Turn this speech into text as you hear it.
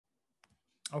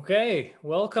Okay,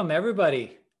 welcome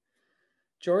everybody.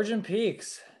 Georgian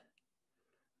Peaks,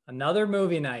 another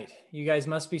movie night. You guys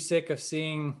must be sick of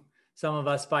seeing some of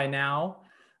us by now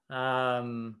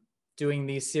doing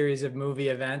these series of movie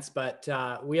events, but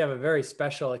we have a very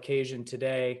special occasion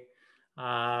today.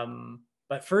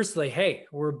 But firstly, hey,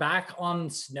 we're back on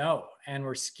snow and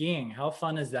we're skiing. How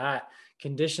fun is that?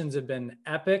 Conditions have been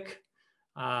epic.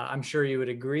 I'm sure you would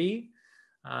agree.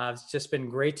 It's just been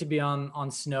great to be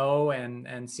on snow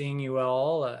and seeing you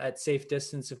all at safe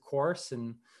distance, of course,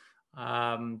 and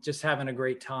just having a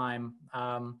great time.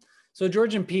 So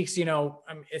Georgian Peaks,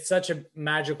 it's such a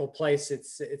magical place.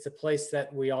 It's a place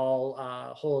that we all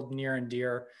hold near and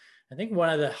dear. I think one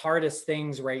of the hardest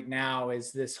things right now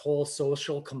is this whole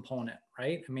social component,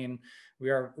 right? I mean,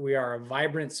 we are a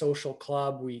vibrant social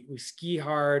club. We ski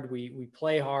hard. We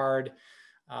play hard.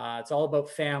 It's all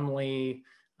about family.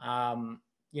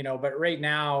 But right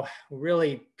now we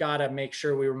really got to make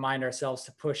sure we remind ourselves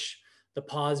to push the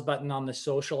pause button on the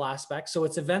social aspect. So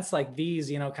it's events like these,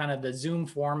 kind of the Zoom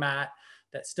format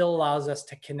that still allows us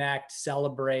to connect,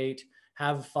 celebrate,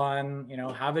 have fun,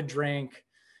 have a drink,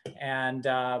 and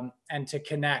to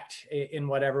connect in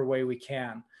whatever way we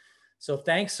can. So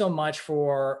thanks so much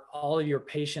for all of your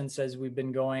patience as we've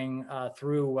been going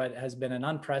through what has been an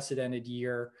unprecedented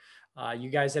year. You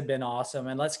guys have been awesome,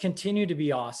 and let's continue to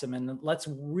be awesome, and let's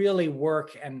really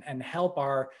work and help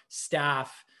our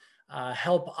staff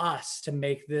help us to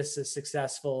make this a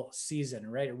successful season,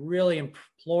 right? I really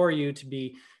implore you to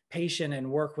be patient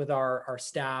and work with our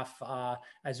staff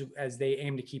as they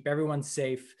aim to keep everyone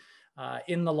safe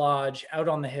in the lodge, out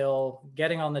on the hill,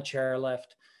 getting on the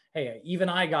chairlift. Hey, even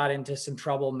I got into some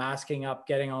trouble masking up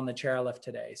getting on the chairlift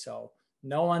today, so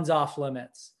no one's off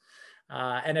limits.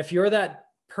 And if you're that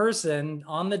person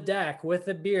on the deck with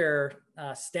a beer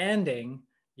standing,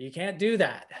 you can't do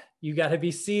that. You got to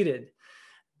be seated.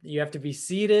 You have to be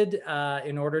seated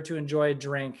in order to enjoy a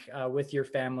drink with your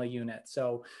family unit.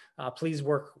 So please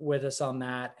work with us on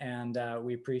that, and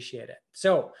we appreciate it.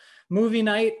 So movie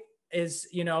night is,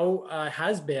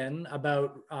 has been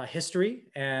about history.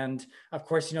 And of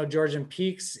course, Georgian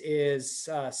Peaks is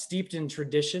steeped in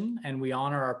tradition, and we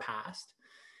honor our past.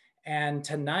 And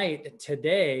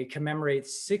today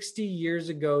commemorates 60 years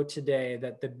ago today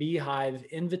that the Hive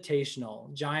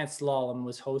Invitational Giant Slalom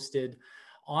was hosted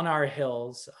on our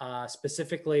hills,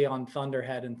 specifically on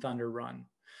Thunderhead and Thunder Run.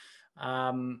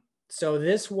 So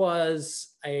this was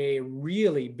a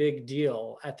really big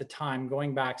deal at the time,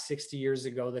 going back 60 years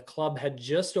ago. The club had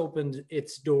just opened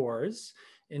its doors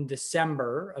in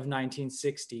December of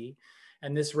 1960,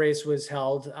 and this race was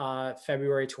held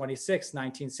February 26,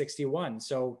 1961.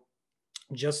 So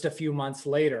just a few months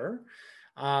later,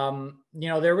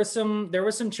 there was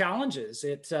some challenges.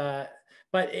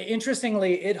 But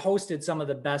interestingly, it hosted some of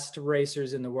the best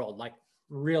racers in the world, like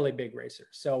really big racers.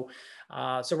 So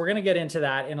we're going to get into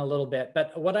that in a little bit.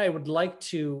 But what I would like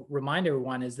to remind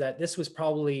everyone is that this was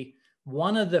probably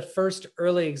one of the first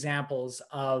early examples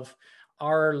of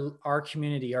our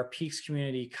community, our Peaks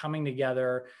community, coming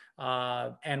together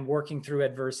and working through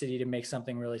adversity to make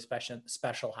something really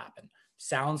special happen.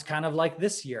 Sounds kind of like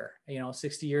this year,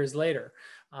 60 years later,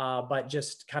 but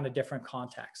just kind of different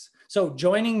contexts. So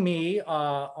joining me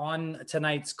on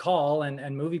tonight's call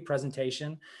and movie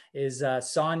presentation is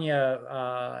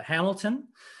Sonia Hamilton,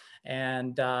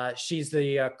 and she's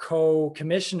the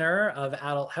co-commissioner of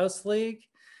Adult House League,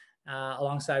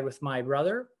 alongside with my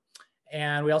brother.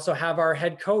 And we also have our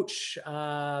head coach,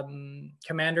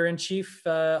 Commander-in-Chief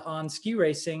on ski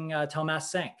racing,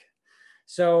 Thomas Senk.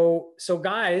 So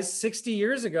guys, 60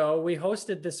 years ago, we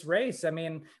hosted this race. I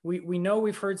mean, we know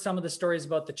we've heard some of the stories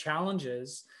about the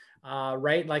challenges,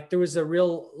 right? Like there was a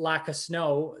real lack of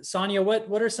snow. Sonia,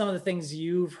 what are some of the things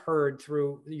you've heard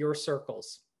through your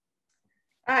circles?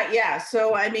 Yeah,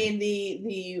 so I mean,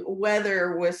 the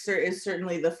weather is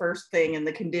certainly the first thing, and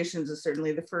the conditions is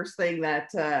certainly the first thing that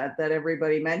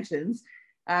everybody mentions.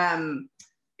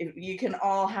 If you can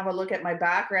all have a look at my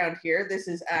background here, this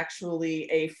is actually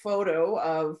a photo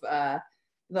of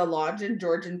the lodge in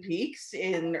Georgian Peaks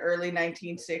in early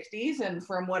 1960s. And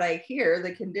from what I hear,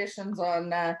 the conditions on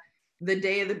the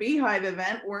day of the Beehive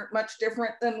event weren't much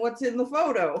different than what's in the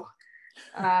photo.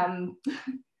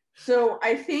 So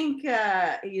I think,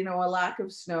 a lack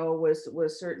of snow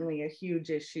was certainly a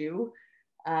huge issue.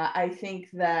 I think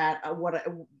that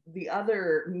the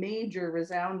other major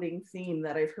resounding theme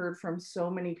that I've heard from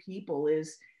so many people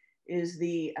is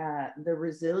the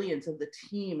resilience of the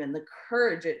team and the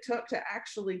courage it took to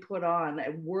actually put on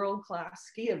a world-class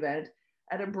ski event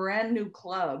at a brand new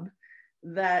club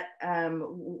that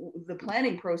the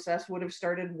planning process would have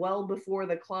started well before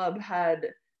the club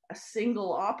had a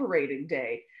single operating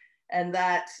day, and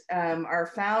that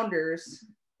our founders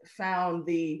found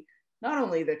not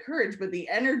only the courage but the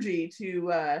energy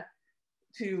to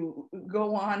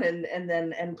go on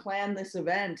and plan this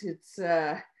event. It's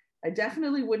I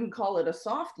definitely wouldn't call it a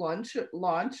soft launch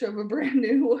of a brand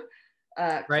new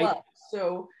Right. club.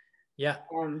 So yeah.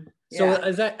 So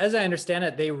as I understand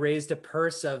it, they raised a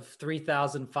purse of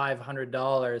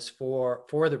 $3,500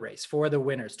 for the race, for the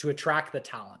winners, to attract the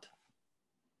talent.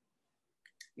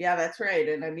 Yeah, that's right.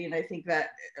 And I mean, I think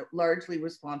that largely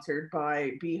was sponsored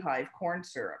by Beehive corn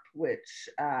syrup, which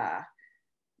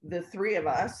the three of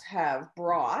us have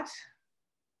brought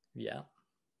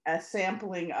a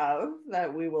sampling of,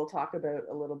 that we will talk about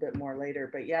a little bit more later.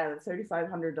 But yeah, the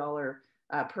 $3,500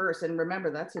 purse, and remember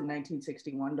that's in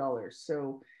 1961 dollars.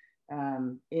 So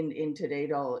in today's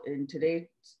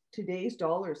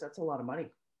dollars, that's a lot of money.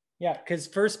 Yeah, because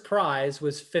first prize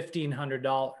was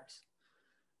 $1,500,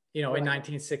 in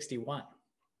 1961.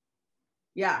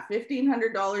 Yeah, $1,500 in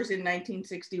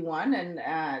 1961,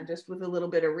 and just with a little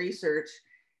bit of research,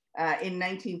 in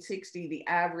 1960, the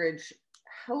average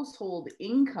household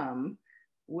income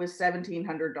was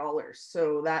 $1,700.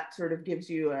 So that sort of gives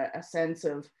you a sense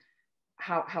of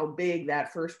how big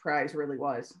that first prize really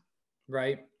was.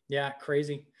 Right. Yeah.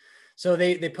 Crazy. So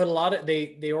they put a lot of,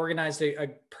 they organized a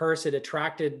purse. It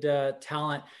attracted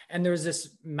talent, and there was this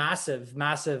massive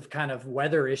kind of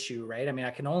weather issue, right? I mean,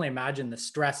 I can only imagine the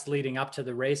stress leading up to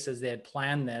the race as they had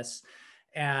planned this.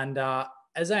 And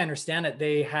as I understand it,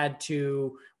 they had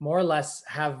to more or less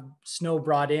have snow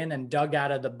brought in and dug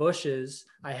out of the bushes.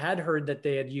 I had heard that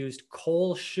they had used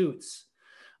coal chutes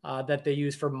that they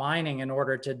use for mining in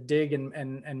order to dig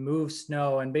and move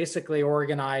snow, and basically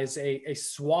organize a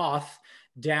swath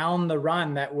down the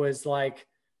run that was like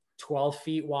 12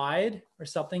 feet wide or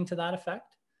something to that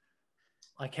effect.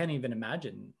 I can't even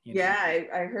imagine. Yeah,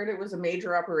 I heard it was a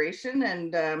major operation,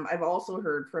 and I've also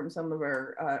heard from some of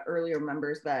our earlier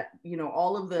members that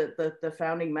all of the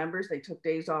founding members, they took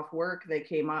days off work, they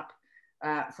came up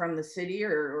from the city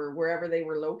or wherever they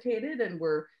were located, and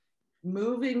were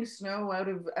moving snow out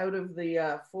of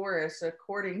the forest,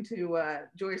 according to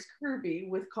Joyce Kirby,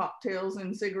 with cocktails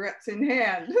and cigarettes in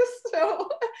hand. So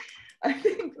I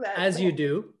think that as you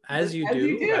do,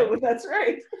 right? That's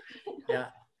right.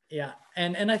 Yeah.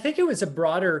 And I think it was a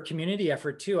broader community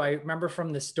effort too. I remember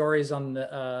from the stories on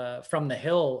the From the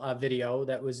Hill video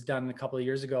that was done a couple of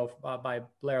years ago by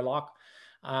Blair Locke.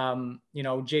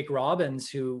 Jake Robbins,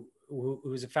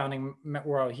 who's a founding,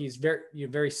 well, he's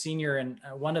very senior and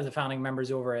one of the founding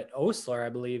members over at Osler, I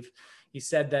believe. He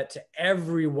said that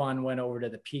everyone went over to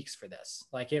the peaks for this.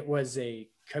 Like, it was a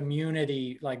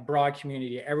community, like broad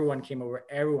community. Everyone came over,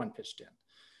 everyone pitched in.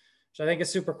 So I think it's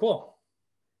super cool.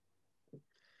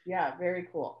 Yeah, very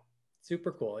cool.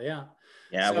 Super cool. Yeah.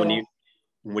 Yeah. So,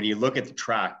 when you look at the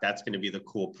track, that's going to be the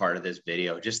cool part of this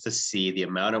video, just to see the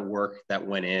amount of work that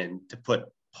went in to put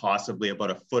possibly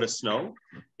about a foot of snow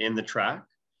in the track,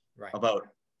 right? About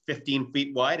 15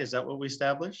 feet wide. Is that what we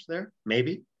established there?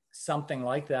 Maybe something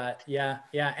like that. Yeah.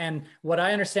 And what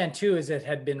I understand too is it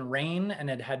had been rain and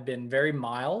it had been very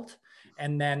mild,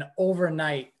 and then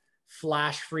overnight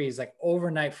flash freeze, like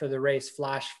overnight for the race,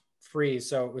 flash freeze.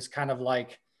 So it was kind of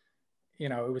like,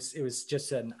 it was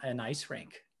just an ice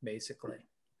rink basically.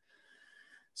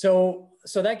 So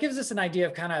that gives us an idea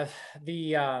of kind of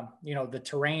the, the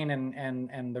terrain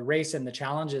and the race and the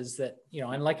challenges that,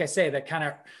 and like I say, that kind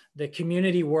of the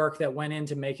community work that went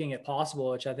into making it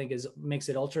possible, which I think makes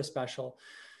it ultra special.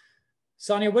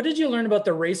 Sonia, what did you learn about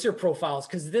the racer profiles?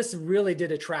 Because this really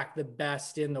did attract the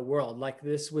best in the world. Like,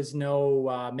 this was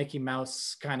no Mickey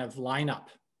Mouse kind of lineup.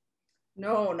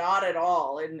 No, not at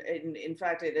all. And in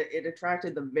fact, it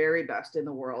attracted the very best in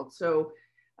the world. So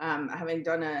having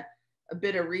done a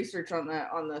bit of research on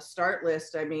the start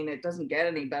list, I mean, it doesn't get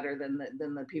any better than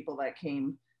the people that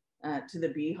came to the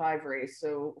Beehive race.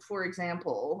 So, for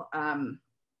example,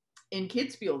 in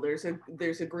Kitzbühel,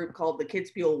 there's a group called the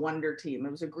Kitzbühel Wonder Team.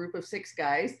 It was a group of 6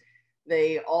 guys.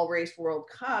 They all raced World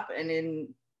Cup, and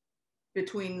in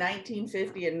between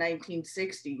 1950 and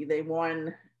 1960, they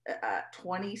won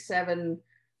 27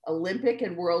 Olympic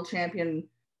and world champion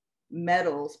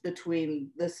medals between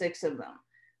the 6 of them.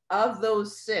 Of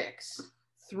those 6,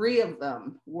 3 of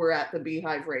them were at the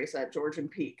Beehive race at Georgian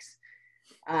Peaks.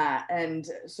 And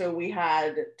so we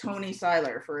had Tony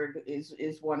Seiler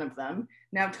is one of them.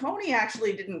 Now, Tony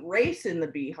actually didn't race in the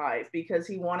Beehive because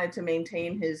he wanted to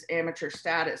maintain his amateur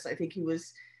status. I think he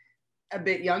was a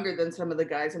bit younger than some of the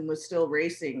guys and was still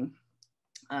racing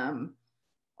in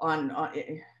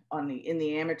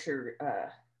the amateur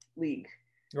league.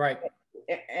 Right.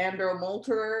 Andro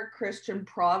Molterer, Christian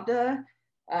Pravda,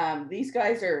 These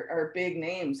guys are big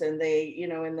names, and they, you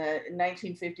know, in the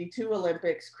 1952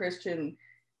 Olympics, Christian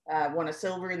won a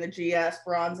silver in the GS,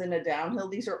 bronze in a downhill.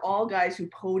 These are all guys who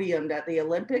podiumed at the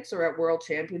Olympics or at World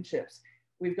Championships.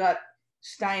 We've got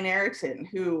Stein Eriksen,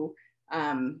 who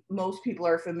most people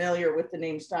are familiar with the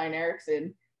name Stein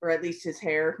Eriksen, or at least his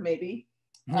hair, maybe.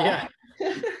 Yeah.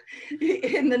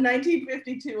 In the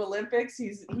 1952 Olympics,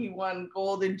 he won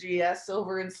gold in GS,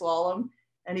 silver in slalom,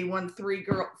 and he won three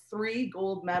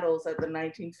gold medals at the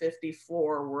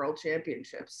 1954 World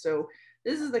Championships. So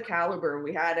this is the caliber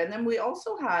we had. And then we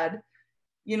also had,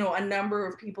 you know, a number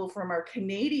of people from our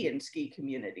Canadian ski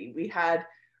community. We had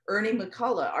Ernie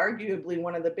McCullough, arguably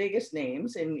one of the biggest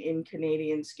names in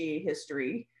Canadian ski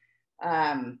history.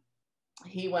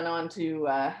 He went on to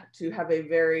have a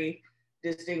very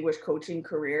distinguished coaching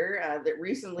career. That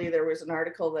recently there was an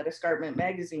article that Escarpment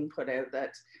magazine put out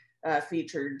that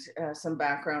featured some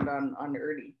background on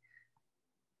Ernie.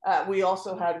 We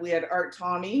had Art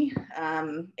Tommy,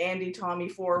 Andy Tommy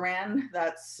Foran.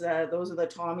 Those are the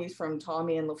Tommies from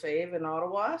Tommy and Lefebvre in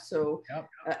Ottawa. So yep.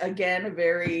 Again, a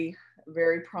very,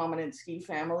 very prominent ski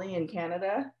family in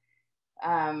Canada.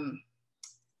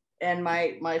 And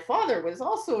my father was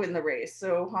also in the race.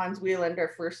 So Hans Wieland,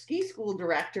 our first ski school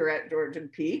director at Georgian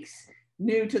Peaks,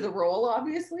 new to the role,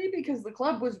 obviously, because the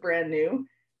club was brand new,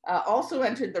 also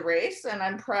entered the race. And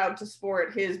I'm proud to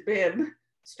sport his bib,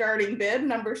 starting bib,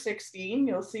 number 16.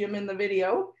 You'll see him in the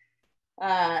video.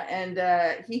 And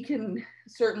he can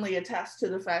certainly attest to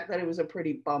the fact that it was a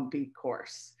pretty bumpy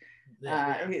course.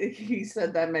 He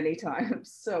said that many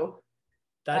times. So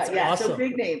that's yeah, awesome. So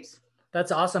big names.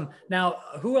 That's awesome. Now,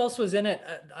 who else was in it?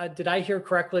 Did I hear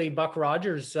correctly? Buck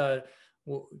Rogers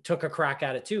took a crack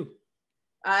at it too.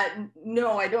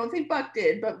 No, I don't think Buck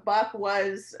did, but Buck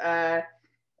was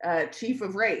chief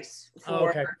of race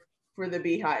for the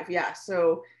Beehive. Yeah,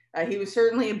 so he was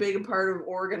certainly a big part of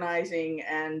organizing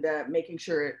and making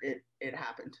sure it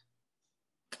happened.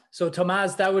 So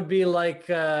Tomas, that would be like,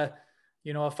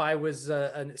 you know, if I was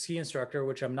a ski instructor,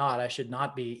 which I'm not, I should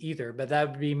not be either, but that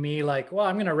would be me like, well,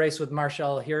 I'm going to race with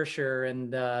Marcel Hirscher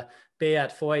and Beat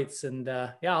Foyts, and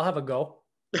yeah, I'll have a go.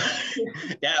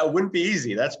 Yeah, it wouldn't be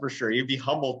easy. That's for sure. You'd be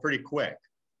humbled pretty quick.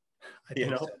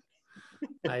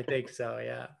 I think so.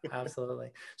 Yeah, absolutely.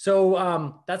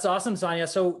 So that's awesome, Sonia.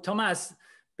 So Tomas,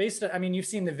 you've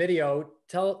seen the video.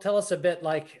 Tell us a bit,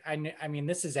 like, I mean,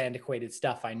 this is antiquated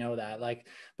stuff. I know that, like,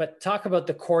 but talk about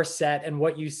the course set and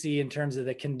what you see in terms of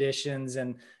the conditions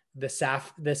and the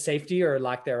safety or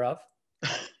lack thereof.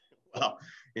 Well,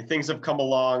 things have come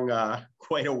along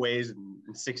quite a ways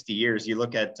in 60 years. You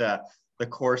look at the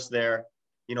course there,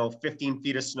 15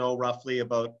 feet of snow, roughly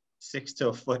about 6 to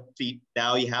a foot feet.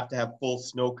 Now you have to have full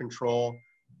snow control,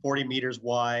 40 meters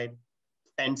wide,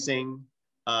 fencing.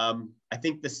 I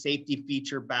think the safety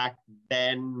feature back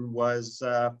then was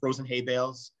frozen hay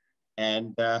bales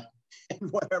and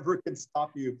whatever could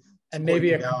stop you. And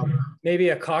maybe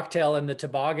a cocktail in the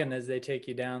toboggan as they take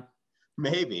you down.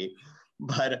 Maybe,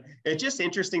 but it's just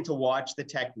interesting to watch the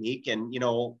technique and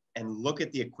look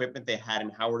at the equipment they had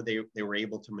and how they were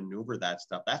able to maneuver that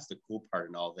stuff. That's the cool part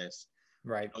in all this.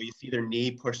 Right. You see their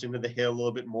knee pushed into the hill a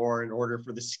little bit more in order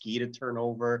for the ski to turn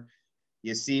over.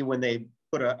 You see when they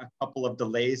put a couple of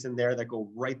delays in there that go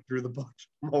right through the bush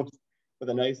with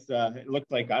a nice, it looked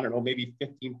like, I don't know, maybe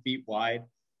 15 feet wide.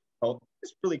 So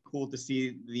it's really cool to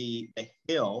see the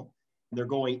hill. They're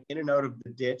going in and out of the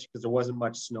ditch because there wasn't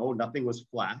much snow. Nothing was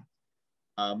flat.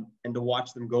 And to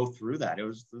watch them go through that, it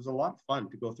was a lot of fun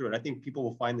to go through it. I think people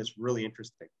will find this really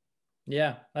interesting.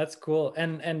 Yeah, that's cool.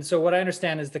 And so what I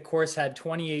understand is the course had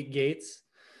 28 gates.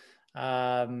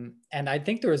 And I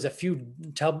think there was a few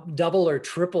double or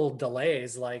triple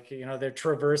delays, like, they're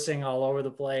traversing all over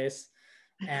the place,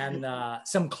 and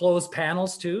some closed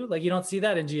panels too. Like, you don't see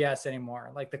that in GS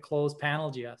anymore, like the closed panel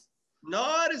GS.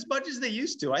 Not as much as they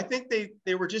used to. I think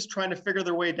they were just trying to figure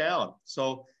their way down.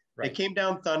 So They came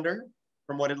down Thunder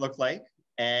from what it looked like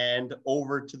and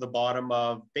over to the bottom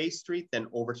of Bay Street, then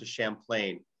over to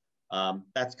Champlain.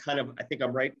 That's kind of, I think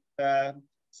I'm right,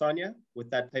 Sonia, with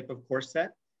that type of course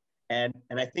set. And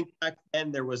I think back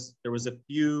then there was a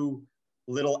few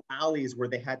little alleys where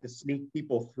they had to sneak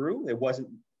people through. It wasn't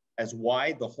as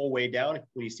wide the whole way down.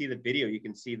 When you see the video, you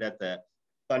can see that the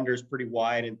Thunder's pretty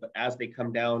wide, and but as they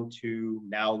come down to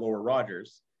now Lower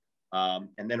Rogers, and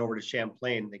then over to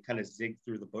Champlain, they kind of zig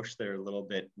through the bush there a little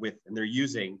bit and they're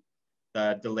using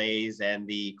the delays and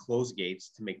the closed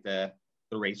gates to make the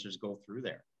racers go through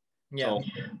there. Yeah. So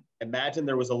imagine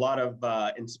there was a lot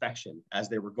of inspection as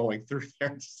they were going through there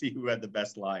to see who had the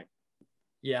best line.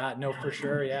 Yeah, no, for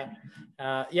sure. Yeah.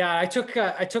 Yeah, I took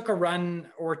a run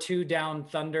or two down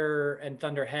Thunder and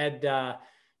Thunderhead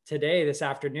today, this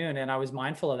afternoon, and I was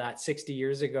mindful of that. 60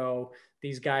 years ago,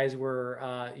 these guys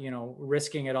were, you know,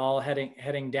 risking it all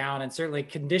heading down, and certainly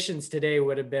conditions today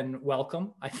would have been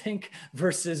welcome, I think,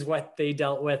 versus what they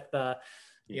dealt with.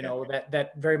 You know,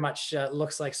 that very much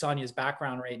looks like Sonia's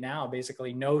background right now.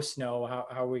 Basically, no snow. How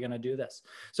are we going to do this?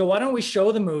 So why don't we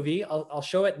show the movie? I'll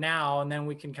show it now, and then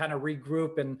we can kind of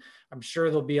regroup. And I'm sure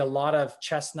there'll be a lot of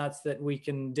chestnuts that we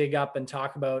can dig up and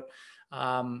talk about.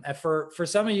 And for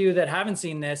some of you that haven't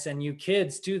seen this, and you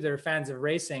kids too that are fans of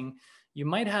racing, you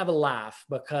might have a laugh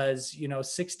because, you know,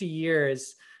 60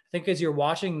 years. I think as you're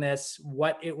watching this,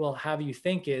 what it will have you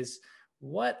think is,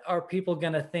 what are people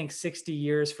going to think 60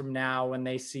 years from now when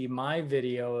they see my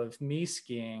video of me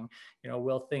skiing? You know,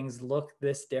 will things look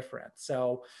this different?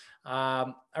 So,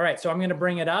 all right, so I'm going to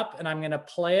bring it up and I'm going to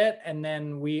play it, and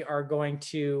then we are going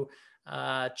to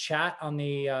chat on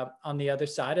the other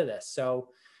side of this. So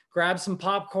grab some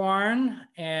popcorn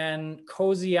and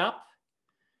cozy up,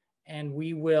 and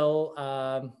we will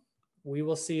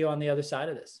see you on the other side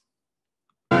of this.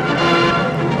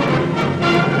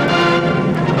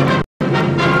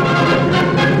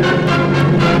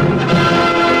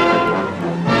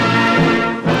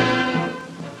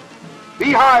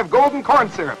 Hive Golden Corn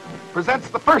Syrup presents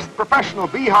the first professional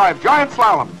Hive Giant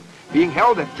Slalom, being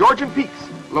held at Georgian Peaks,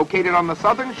 located on the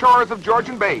southern shores of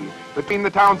Georgian Bay, between the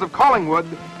towns of Collingwood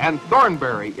and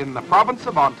Thornbury in the province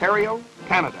of Ontario,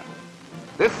 Canada.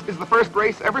 This is the first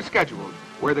race ever scheduled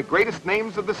where the greatest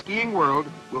names of the skiing world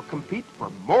will compete for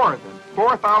more than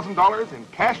 $4,000 in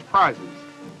cash prizes.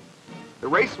 The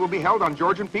race will be held on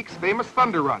Georgian Peaks' famous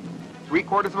Thunder Run,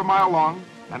 3/4 of a mile long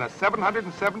and a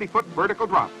 770-foot vertical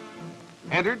drop.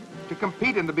 Entered to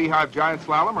compete in the Hive Giant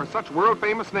Slalom are such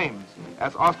world-famous names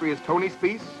as Austria's Tony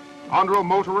Spies, Andro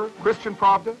Motorer, Christian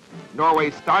Pravda,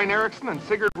 Norway's Stein Eriksen and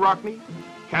Sigurd Rockney,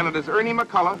 Canada's Ernie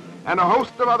McCullough, and a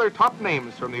host of other top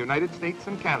names from the United States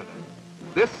and Canada.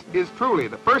 This is truly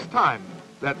the first time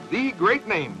that the great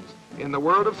names in the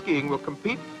world of skiing will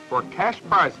compete for cash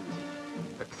prizes.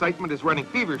 Excitement is running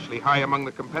feverishly high among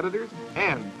the competitors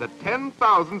and the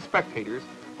 10,000 spectators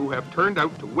who have turned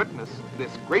out to witness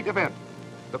this great event.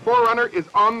 The forerunner is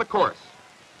on the course.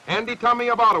 Andy Tummy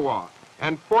of Ottawa,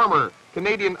 and former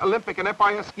Canadian Olympic and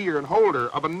FIS skier and holder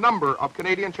of a number of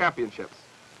Canadian championships.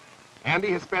 Andy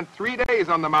has spent 3 days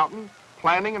on the mountain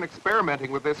planning and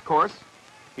experimenting with this course.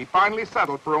 He finally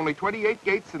settled for only 28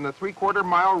 gates in the 3/4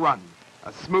 mile run,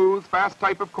 a smooth, fast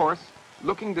type of course,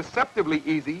 looking deceptively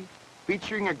easy,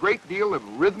 featuring a great deal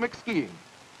of rhythmic skiing.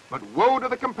 But woe to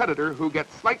the competitor who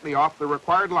gets slightly off the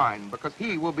required line, because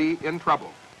he will be in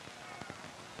trouble.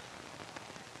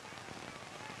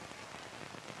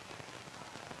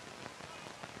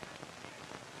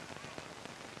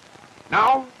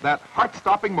 Now, that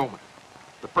heart-stopping moment.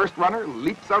 The first runner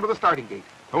leaps out of the starting gate,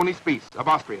 Tony Spies of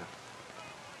Austria.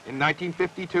 In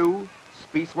 1952,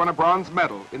 Spies won a bronze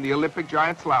medal in the Olympic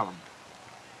Giant Slalom.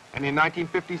 And in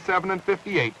 1957 and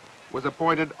 58, was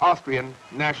appointed Austrian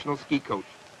national ski coach.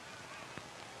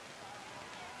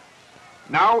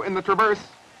 Now in the traverse,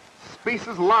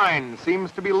 Spies' line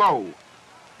seems to be low.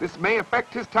 This may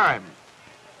affect his time.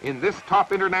 In this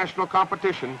top international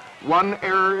competition, one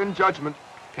error in judgment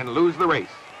can lose the race.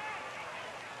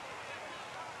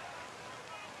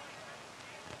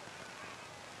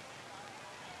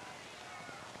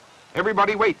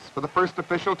 Everybody waits for the first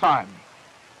official time.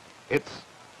 It's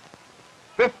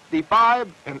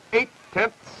 55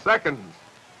 8/10 seconds.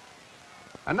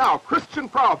 And now Christian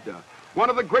Pravda, one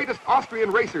of the greatest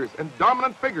Austrian racers and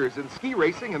dominant figures in ski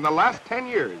racing in the last 10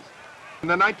 years. In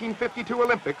the 1952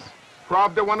 Olympics,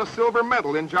 Pravda won a silver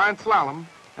medal in giant slalom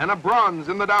and a bronze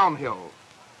in the downhill.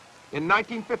 In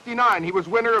 1959, he was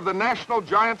winner of the National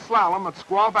Giant Slalom at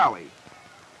Squaw Valley.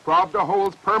 Pravda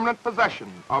holds permanent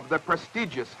possession of the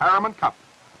prestigious Harriman Cup,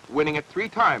 winning it 3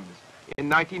 times in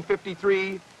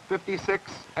 1953,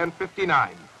 56, and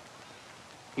 59.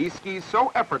 He skis so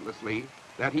effortlessly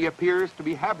that he appears to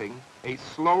be having a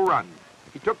slow run.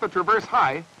 He took the traverse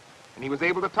high, and he was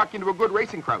able to tuck into a good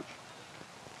racing crouch.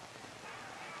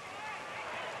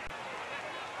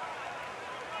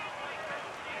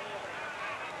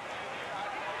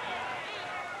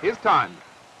 His time,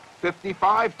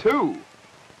 55-2.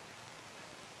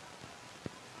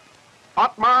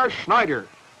 Ottmar Schneider,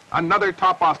 another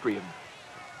top Austrian.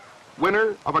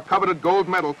 Winner of a coveted gold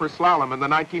medal for slalom in the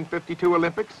 1952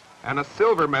 Olympics and a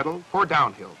silver medal for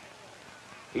downhill.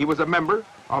 He was a member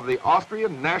of the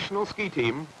Austrian national ski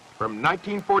team from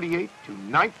 1948 to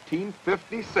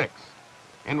 1956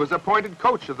 and was appointed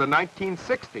coach of the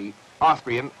 1960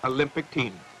 Austrian Olympic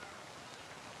team.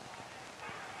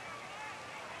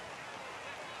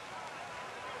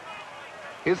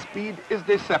 His speed is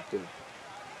deceptive.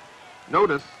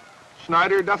 Notice,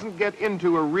 Schneider doesn't get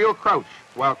into a real crouch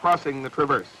while crossing the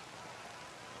traverse.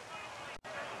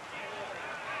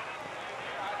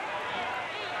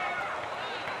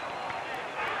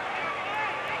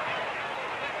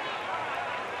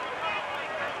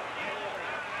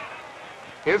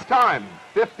 His time,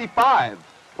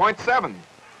 55.7.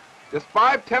 Just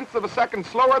 0.5 of a second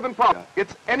slower than Pravda.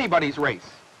 It's anybody's race.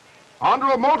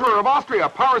 André Motor of Austria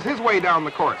powers his way down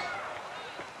the course.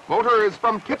 Motor is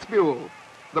from Kitzbühel,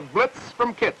 the Blitz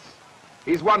from Kitz.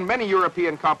 He's won many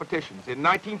European competitions. In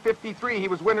 1953, he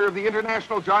was winner of the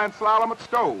International Giant Slalom at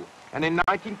Stowe, and in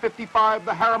 1955,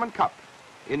 the Harriman Cup.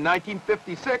 In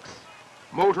 1956,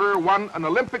 Motor won an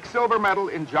Olympic silver medal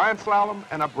in Giant Slalom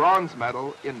and a bronze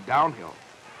medal in downhill.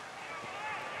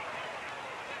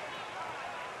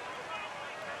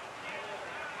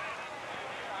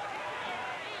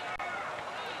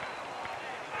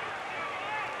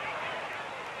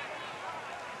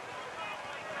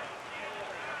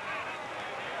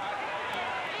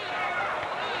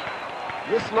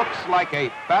 This looks like a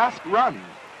fast run.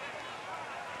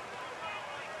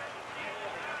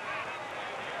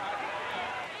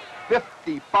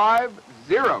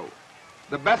 .55.0,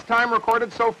 the best time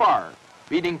recorded so far,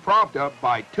 beating Pravda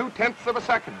by 0.2 of a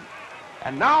second.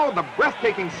 And now the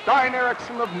breathtaking Stein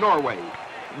Eriksen of Norway,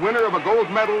 winner of a gold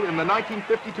medal in the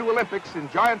 1952 Olympics in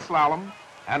giant slalom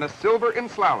and a silver in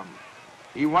slalom.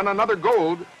 He won another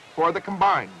gold for the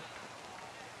combined.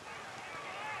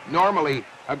 Normally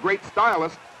a great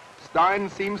stylist, Stein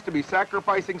seems to be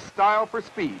sacrificing style for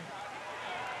speed.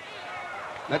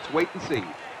 Let's wait and see.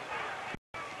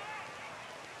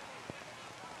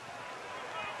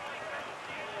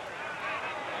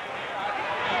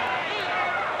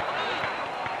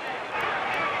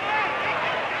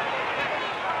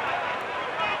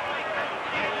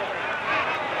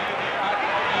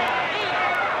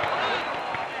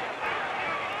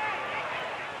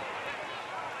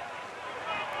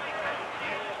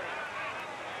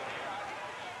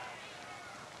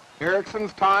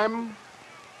 Eriksen's time,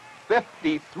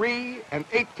 53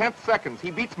 8/10 seconds. He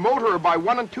beats Motor by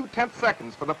 1 2/10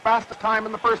 seconds for the fastest time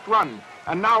in the first run.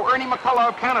 And now Ernie McCullough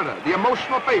of Canada, the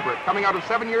emotional favorite, coming out of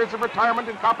 7 years of retirement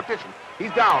in competition.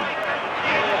 He's down.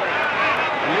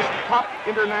 In this top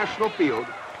international field,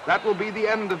 that will be the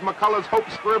end of McCullough's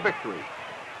hopes for a victory.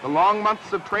 The long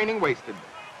months of training wasted.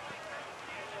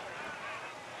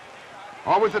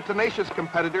 Always a tenacious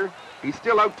competitor, he's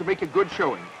still out to make a good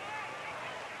showing.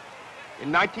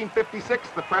 In 1956,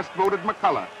 the press voted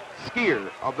McCullough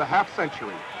skier of the half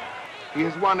century. He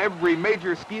has won every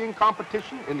major skiing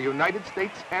competition in the United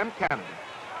States and Canada.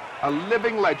 A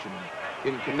living legend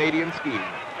in Canadian skiing.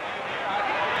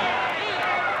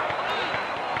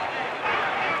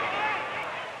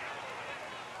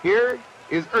 Here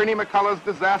is Ernie McCullough's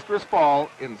disastrous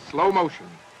fall in slow motion.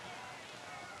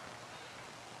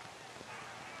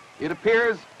 It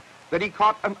appears that he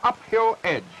caught an uphill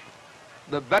edge.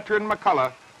 The veteran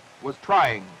McCullough was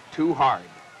trying too hard.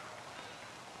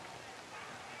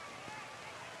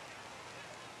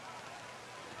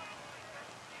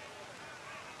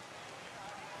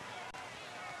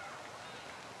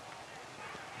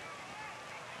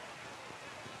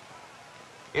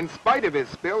 In spite of his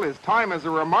spill, his time is a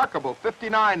remarkable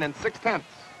 59 6/10.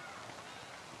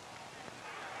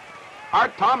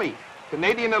 Art Tommy,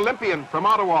 Canadian Olympian from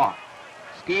Ottawa,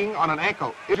 skiing on an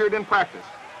ankle, injured in practice.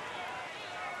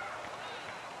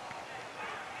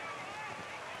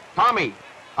 Tommy,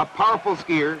 a powerful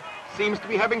skier, seems to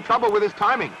be having trouble with his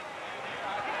timing.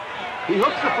 He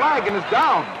hooks the flag and is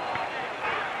down.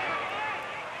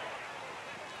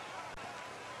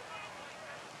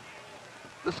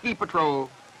 The ski patrol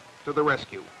to the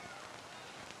rescue.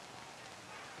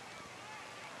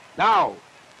 Now,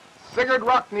 Sigurd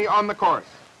Rockne on the course.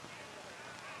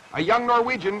 A young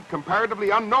Norwegian comparatively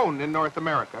unknown in North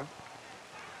America,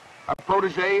 a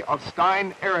protege of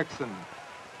Stein Eriksen.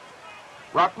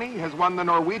 Rockne has won the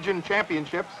Norwegian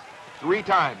championships 3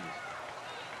 times.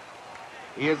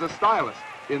 He is a stylist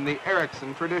in the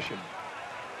Eriksen tradition.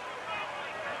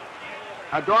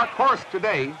 A dark horse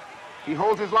today, he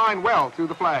holds his line well through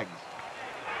the flags.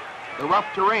 The rough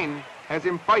terrain has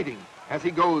him fighting as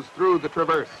he goes through the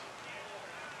traverse.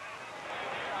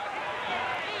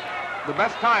 The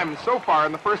best time so far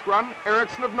in the first run,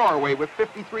 Eriksen of Norway with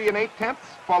 53 8/10,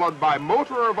 followed by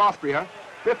Motor of Austria,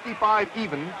 55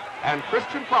 even, and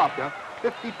Christian Pravda,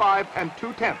 55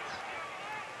 2/10.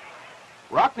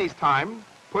 Rockne's time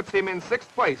puts him in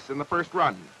 6th place in the first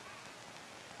run.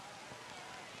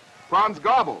 Franz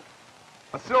Gobel,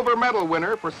 a silver medal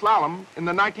winner for slalom in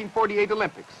the 1948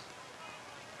 Olympics.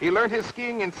 He learned his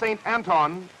skiing in St.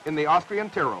 Anton in the Austrian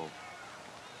Tyrol.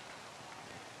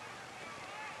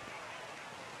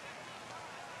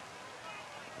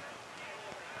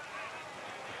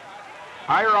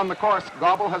 Higher on the course,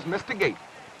 Gobel has missed a gate.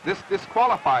 This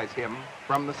disqualifies him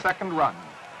from the second run.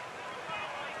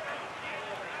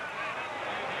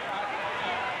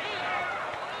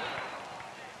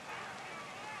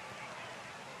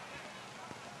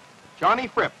 Johnny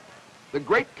Fripp, the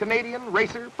great Canadian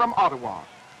racer from Ottawa,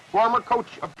 former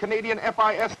coach of Canadian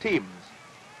FIS teams.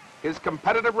 His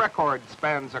competitive record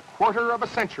spans a quarter of a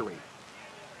century.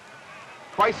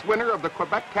 Twice winner of the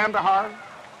Quebec Kandahar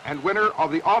and winner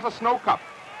of the Alta Snow Cup.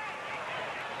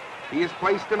 He is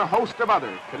placed in a host of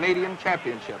other Canadian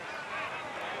championships.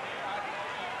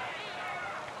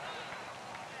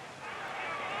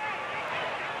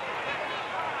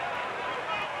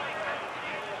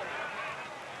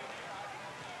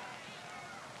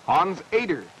 Hans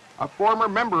Eder, a former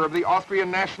member of the Austrian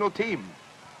national team,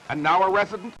 and now a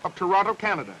resident of Toronto,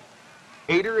 Canada.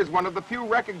 Eder is one of the few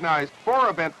recognized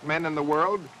four-event men in the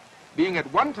world, being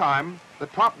at one time the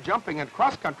top jumping and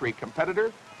cross-country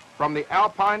competitor from the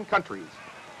Alpine countries.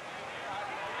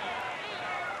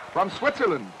 From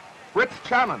Switzerland, Fritz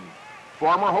Channon,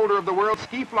 former holder of the world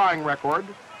ski flying record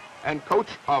and coach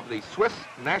of the Swiss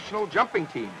national jumping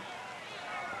team.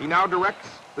 He now directs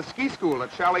the ski school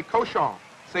at Chalet Cochon,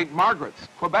 St. Margaret's,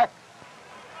 Quebec.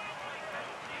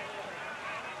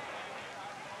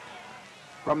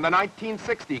 From the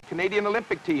 1960 Canadian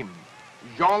Olympic team,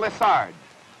 Jean Lessard,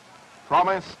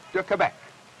 Province de Quebec.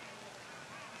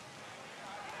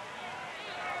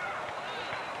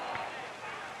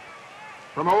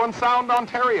 From Owen Sound,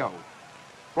 Ontario,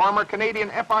 former Canadian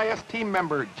FIS team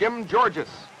member Jim Georges,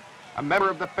 a member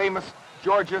of the famous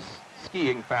Georges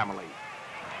skiing family.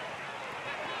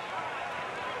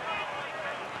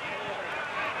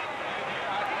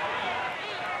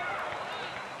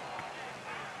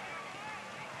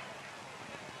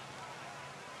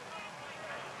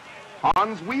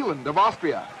 Hans Wieland of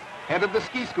Austria, head of the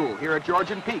ski school here at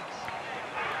Georgian Peaks.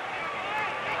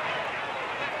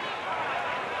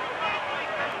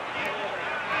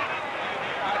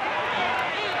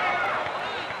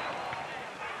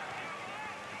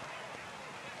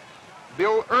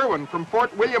 Bill Irwin from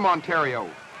Fort William, Ontario,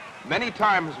 many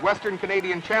times Western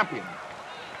Canadian champion.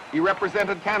 He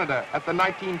represented Canada at the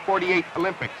 1948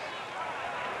 Olympics.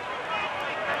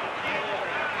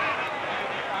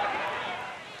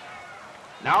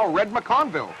 Now Red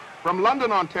McConville from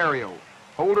London, Ontario,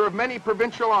 holder of many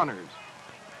provincial honors.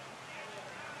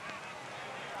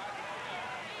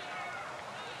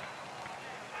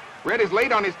 Red is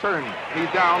late on his turn. He's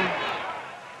down.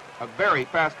 A very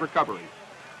fast recovery.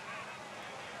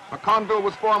 McConville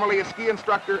was formerly a ski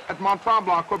instructor at Mont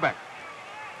Tremblant, Quebec,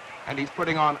 and he's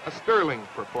putting on a sterling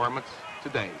performance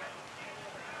today.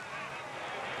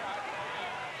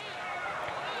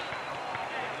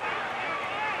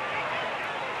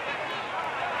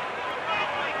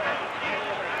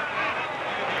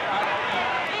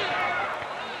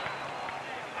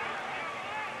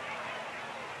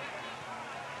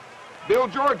 Bill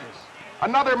Georges,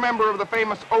 another member of the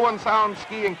famous Owen Sound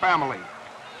skiing family,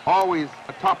 always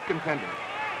a top contender.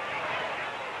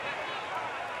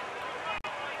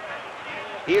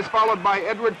 He is followed by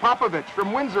Edward Popovich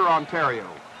from Windsor, Ontario,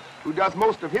 who does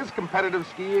most of his competitive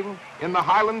skiing in the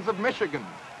highlands of Michigan.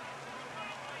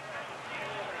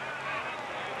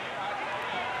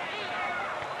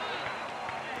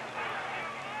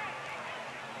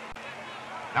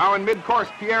 Now in mid-course,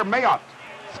 Pierre Mayotte,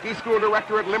 ski school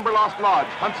director at Limberlost Lodge,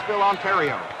 Huntsville,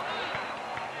 Ontario.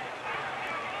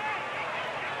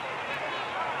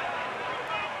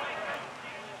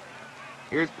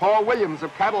 Here's Paul Williams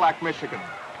of Cadillac, Michigan,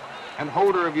 and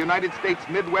holder of United States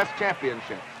Midwest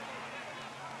Championship.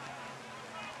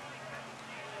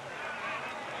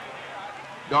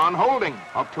 Don Holding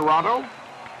of Toronto,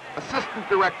 assistant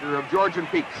director of Georgian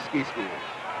Peaks Ski School.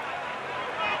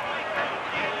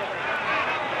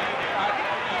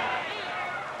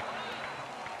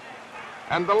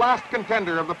 And the last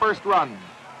contender of the first run,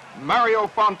 Mario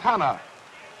Fontana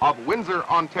of Windsor,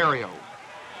 Ontario.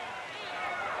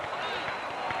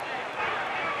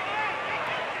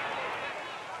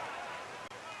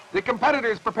 The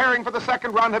competitors preparing for the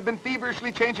second run have been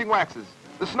feverishly changing waxes.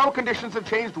 The snow conditions have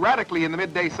changed radically in the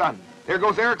midday sun. There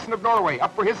goes Eriksson of Norway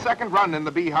up for his second run in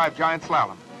the Beehive Giant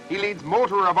Slalom. He leads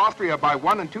Molterer of Austria by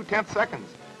 1 2/10 seconds,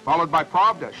 followed by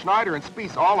Pravda, Schneider, and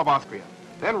Spies, all of Austria.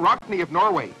 Then Rockney of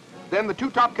Norway. Then the two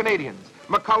top Canadians,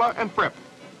 McCullough and Fripp.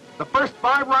 The first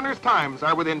 5 runners' times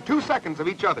are within 2 seconds of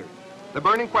each other. The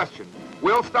burning question,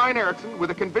 will Stein Eriksen,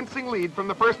 with a convincing lead from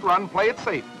the first run, play it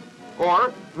safe?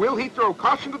 Or will he throw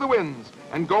caution to the winds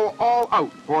and go all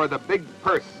out for the big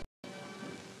purse?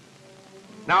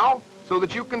 Now, so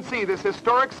that you can see this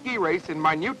historic ski race in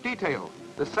minute detail,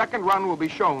 the second run will be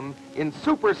shown in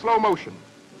super slow motion.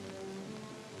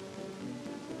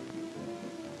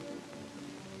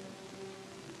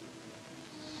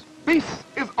 Spies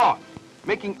is off.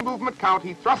 Making movement count,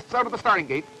 he thrusts out of the starting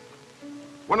gate.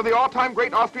 One of the all-time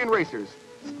great Austrian racers,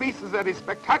 Spies is at his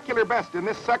spectacular best in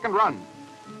this second run.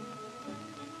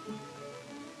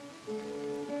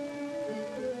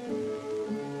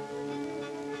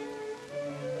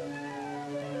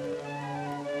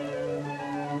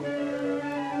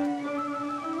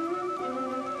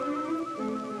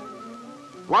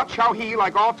 Watch how he,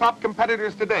 like all top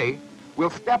competitors today, will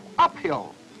step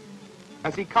uphill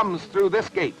as he comes through this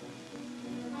gate.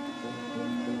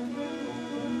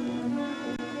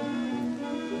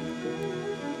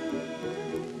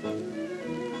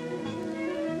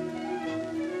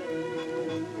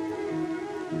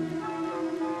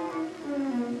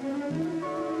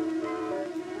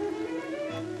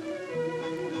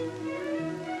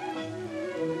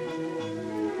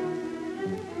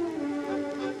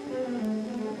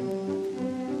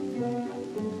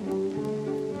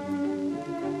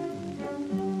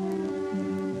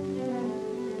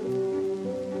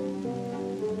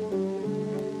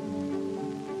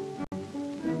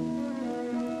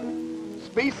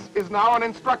 Spies is now an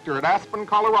instructor at Aspen,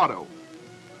 Colorado.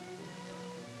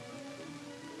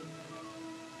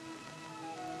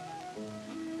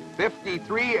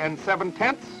 .53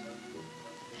 7/10,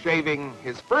 shaving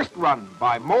his first run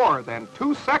by more than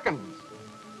 2 seconds.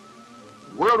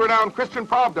 World-renowned Christian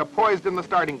Pravda poised in the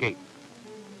starting gate.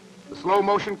 The slow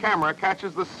motion camera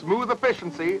catches the smooth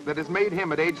efficiency that has made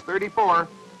him at age 34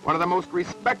 one of the most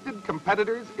respected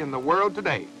competitors in the world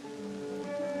today.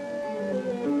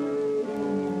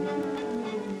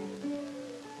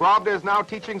 Pravda is now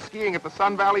teaching skiing at the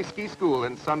Sun Valley Ski School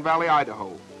in Sun Valley,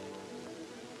 Idaho.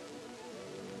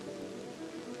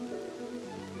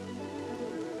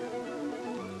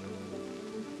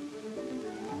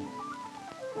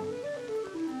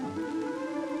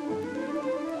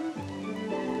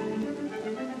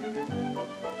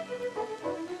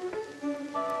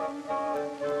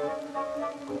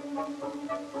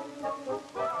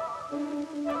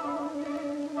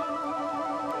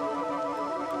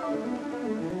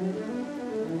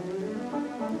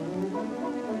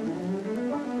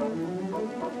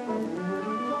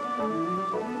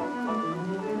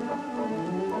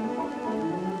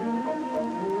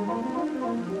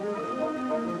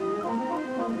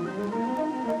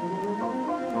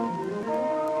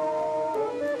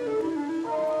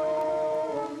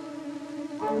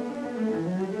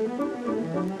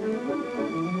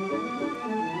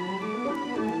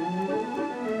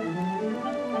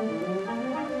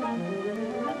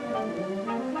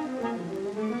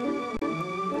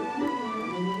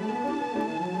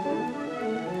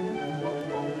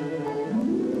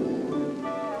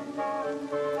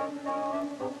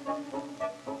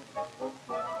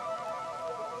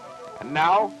 And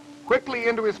now, quickly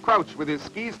into his crouch with his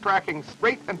skis tracking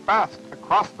straight and fast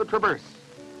across the traverse.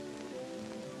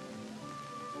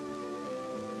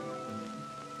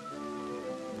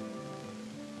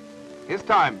 His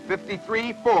time,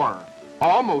 53.4,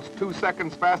 almost 2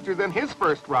 seconds faster than his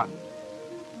first run.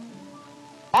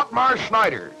 Ottmar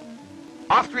Schneider,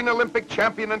 Austrian Olympic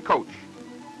champion and coach,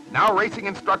 now racing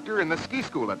instructor in the ski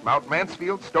school at Mount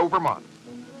Mansfield, Stowe, Vermont.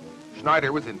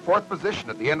 Schneider was in 4th position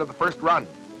at the end of the first run,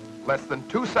 less than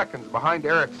 2 seconds behind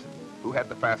Eriksen, who had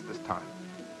the fastest time.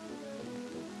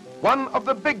 One of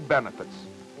the big benefits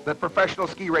that professional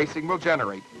ski racing will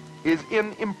generate is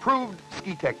in improved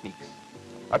ski techniques.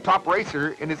 A top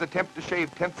racer, in his attempt to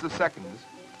shave tenths of seconds,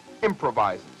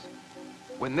 improvises.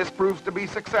 When this proves to be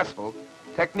successful,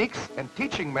 techniques and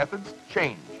teaching methods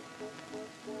change.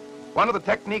 One of the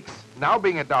techniques now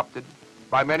being adopted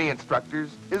by many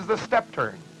instructors is the step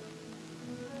turn.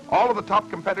 All of the top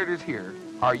competitors here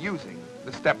are using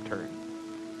the step turn.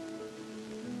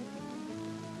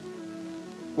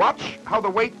 Watch how the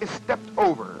weight is stepped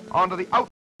over onto the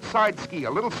outside ski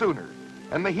a little sooner,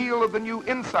 and the heel of the new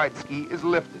inside ski is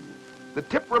lifted. The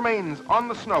tip remains on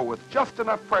the snow with just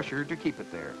enough pressure to keep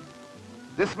it there.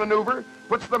 This maneuver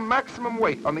puts the maximum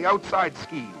weight on the outside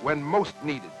ski when most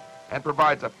needed and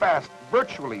provides a fast,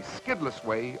 virtually skidless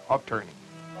way of turning.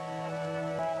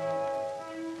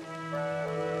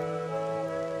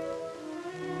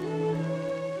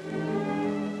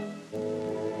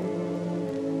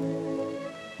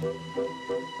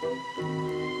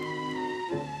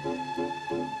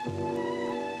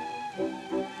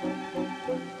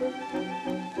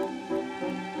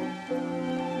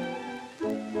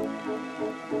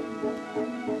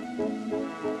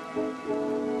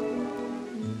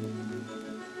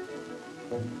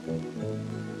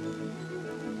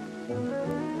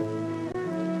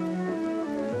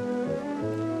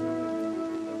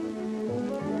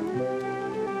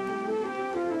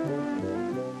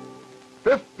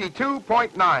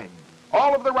 52.9.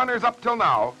 All of the runners up till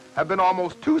now have been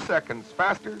almost 2 seconds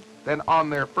faster than on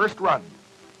their first run.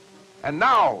 And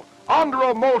now,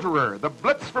 Andro Molterer, the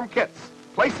Blitz from Kitts,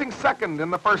 placing second in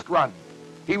the first run.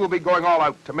 He will be going all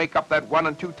out to make up that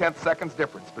 1 2/10 seconds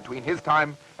difference between his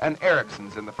time and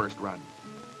Ericsson's in the first run.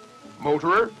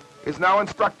 Molterer is now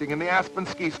instructing in the Aspen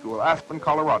Ski School, Aspen,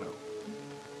 Colorado.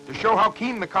 To show how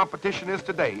keen the competition is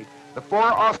today, the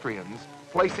 4 Austrians,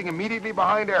 placing immediately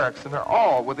behind Ericsson, are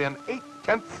all within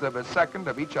 0.8 of a second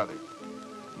of each other.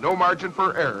 No margin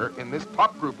for error in this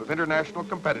top group of international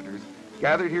competitors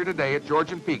gathered here today at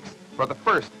Georgian Peaks for the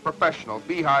first professional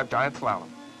Beehive Giant Slalom.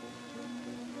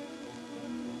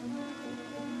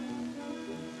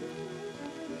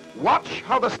 Watch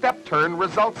how the step turn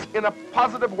results in a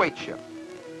positive weight shift.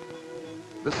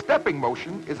 The stepping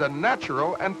motion is a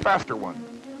natural and faster one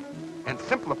and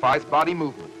simplifies body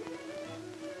movement.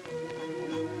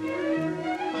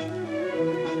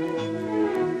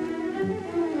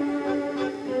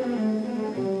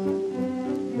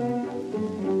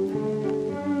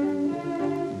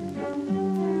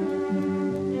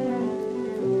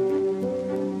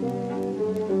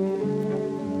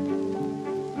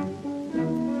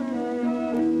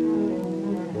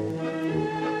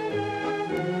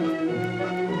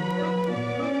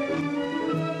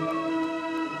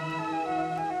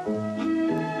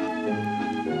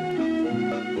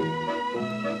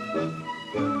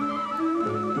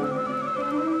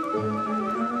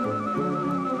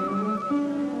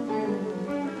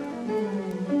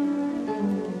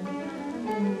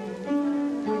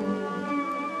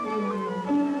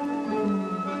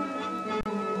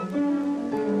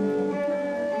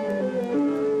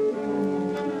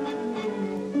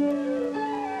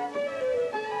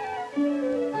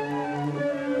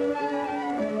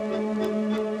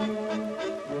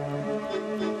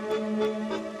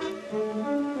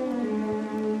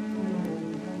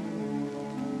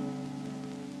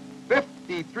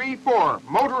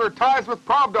 Molterer ties with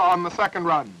Pravda on the second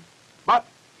run, but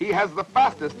he has the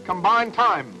fastest combined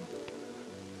time.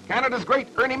 Canada's great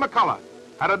Ernie McCullough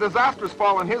had a disastrous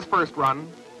fall in his first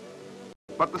run,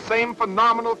 but the same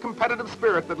phenomenal competitive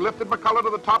spirit that lifted McCullough to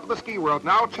the top of the ski world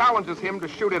now challenges him to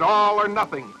shoot it all or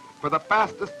nothing for the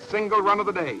fastest single run of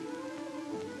the day.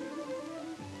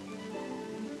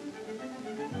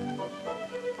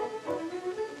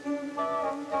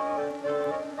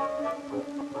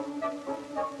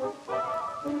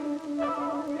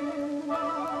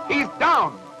 He's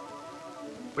down,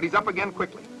 but he's up again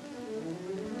quickly.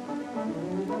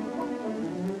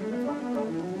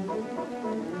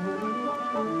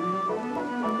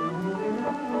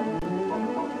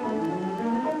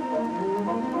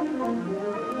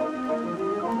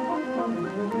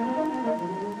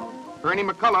 Ernie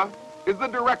McCullough is the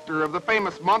director of the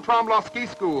famous Mont-Tremblant Ski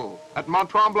School at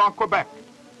Mont-Tremblant, Quebec,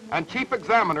 and chief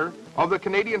examiner of the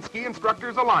Canadian Ski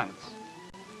Instructors Alliance.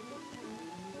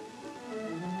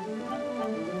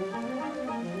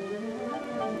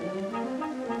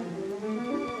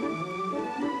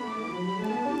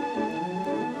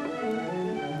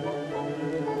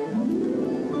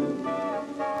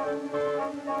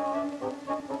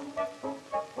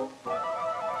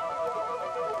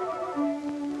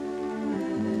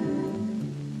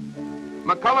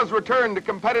 McCullough's return to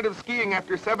competitive skiing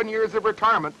after 7 years of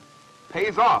retirement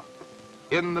pays off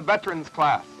in the veterans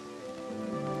class.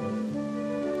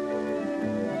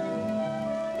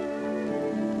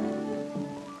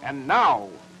 And now,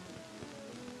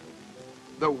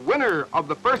 the winner of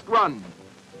the first run,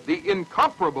 the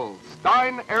incomparable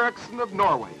Stein Eriksen of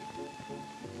Norway.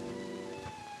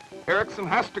 Eriksen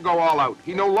has to go all out.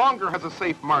 He no longer has a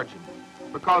safe margin,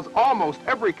 because almost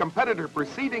every competitor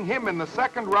preceding him in the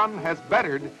second run has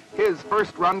bettered his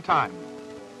first run time.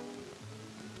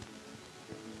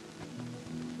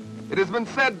 It has been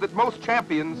said that most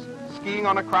champions skiing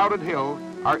on a crowded hill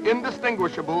are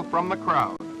indistinguishable from the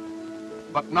crowd,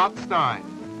 but not Stein.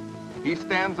 He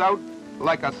stands out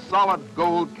like a solid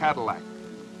gold Cadillac.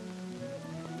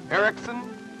 Eriksen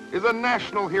is a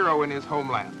national hero in his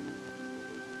homeland.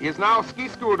 He is now ski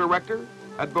school director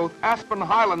at both Aspen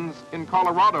Highlands in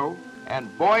Colorado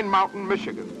and Boyne Mountain,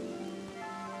 Michigan.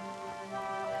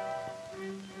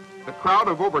 The crowd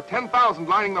of over 10,000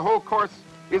 lining the whole course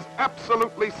is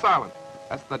absolutely silent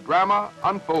as the drama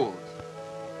unfolds.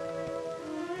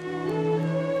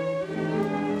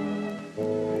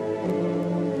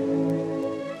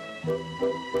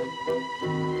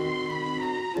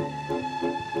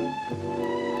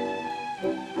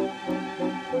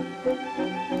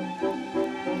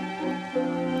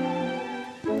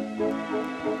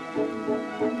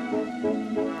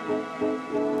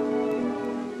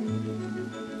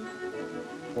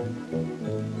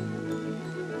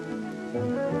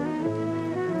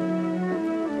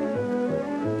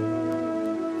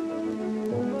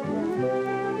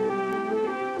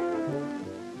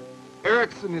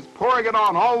 Ericsson is pouring it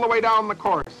on all the way down the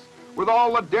course with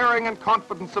all the daring and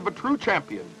confidence of a true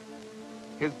champion.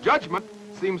 His judgment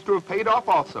seems to have paid off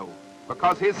also,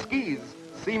 because his skis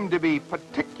seem to be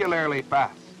particularly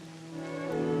fast.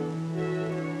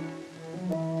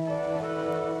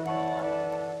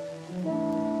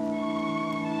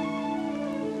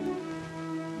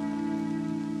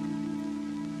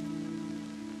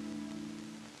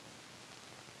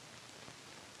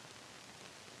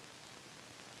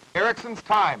 Ericsson's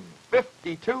time,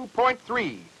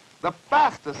 52.3, the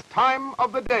fastest time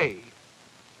of the day.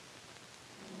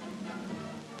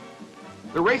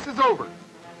 The race is over.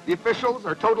 The officials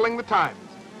are totaling the times,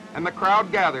 and the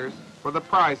crowd gathers for the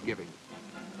prize giving.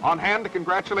 On hand to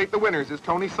congratulate the winners is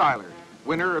Tony Seiler,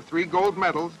 winner of 3 gold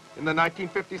medals in the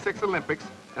 1956 Olympics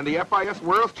and the FIS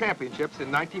World Championships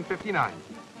in 1959.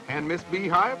 And Miss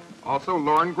Beehive, also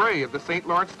Lauren Gray of the St.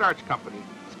 Lawrence Starch Company,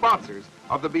 sponsors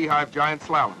of the Beehive Giant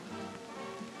Slalom.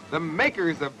 The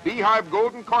makers of Beehive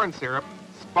Golden Corn Syrup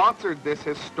sponsored this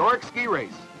historic ski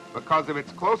race because of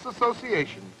its close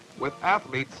association with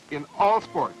athletes in all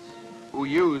sports who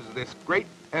use this great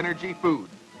energy food.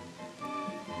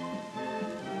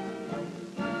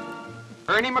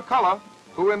 Ernie McCullough,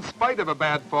 who in spite of a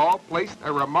bad fall placed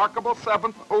a remarkable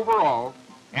 7th overall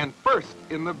and first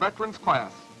in the veterans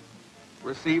class,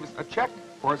 receives a check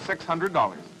for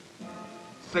 $600.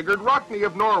 Sigurd Rockney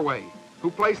of Norway, who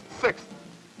placed 6th.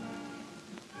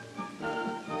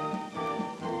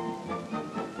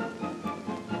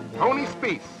 Tony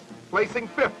Spiess, placing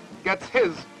 5th, gets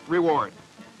his reward.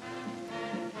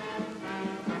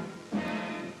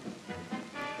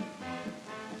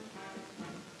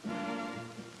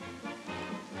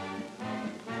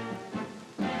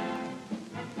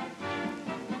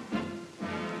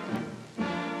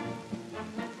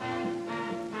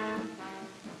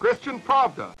 Christian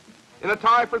Pravda in a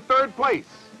tie for 3rd place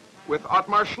with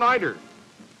Ottmar Schneider.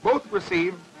 Both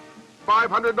received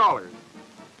 $500.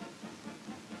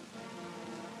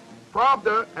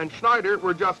 Pravda and Schneider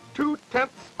were just 0.2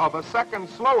 of a second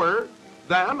slower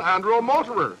than Andro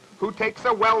Molterer, who takes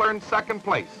a well-earned 2nd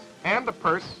place and a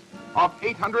purse of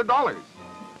 $800.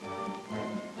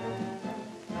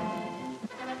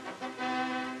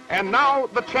 And now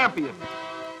the champion.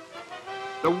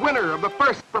 The winner of the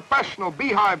first professional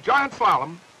Beehive Giant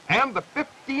Slalom and the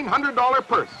 $1,500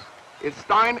 purse is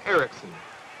Stein Eriksson,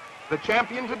 the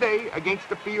champion today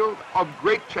against a field of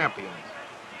great champions.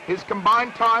 His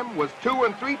combined time was 2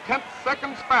 3/10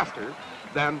 seconds faster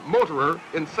than Molterer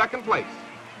in 2nd place.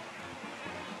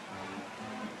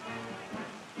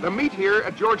 The meet here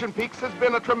at Georgian Peaks has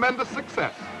been a tremendous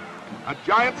success, a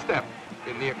giant step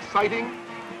in the exciting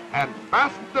and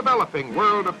fast-developing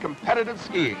world of competitive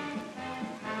skiing.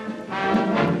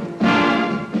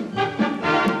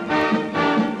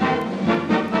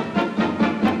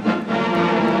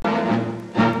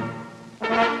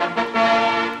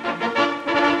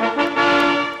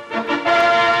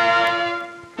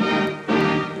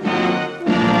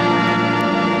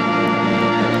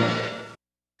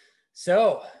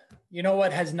 So, you know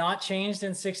what has not changed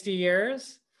in 60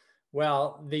 years?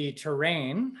 Well, the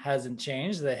terrain hasn't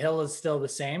changed. The hill is still the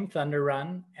same, Thunder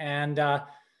Run, and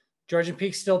Georgian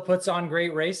Peaks still puts on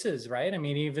great races, right? I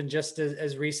mean, even just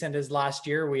as recent as last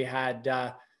year, we had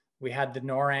the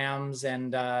NORAMs,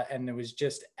 and it was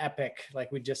just epic.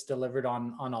 Like, we just delivered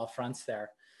on all fronts there.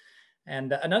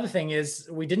 And another thing is,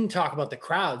 we didn't talk about the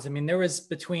crowds. I mean, there was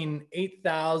between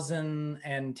 8,000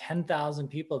 and 10,000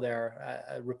 people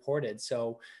there reported.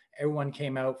 So everyone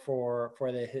came out for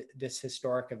this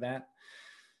historic event.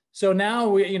 So now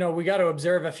we got to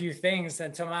observe a few things.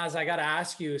 And Tomas, I got to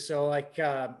ask you, so like,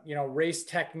 race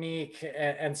technique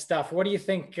and stuff, what do you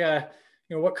think,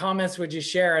 what comments would you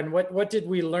share? And what did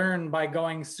we learn by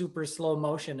going super slow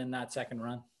motion in that 2nd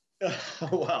run?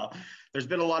 Well, there's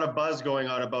been a lot of buzz going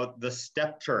on about the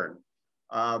step turn.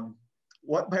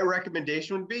 What my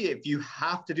recommendation would be, if you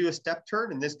have to do a step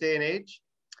turn in this day and age,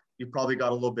 you probably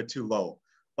got a little bit too low,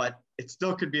 but it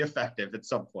still could be effective at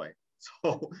some point.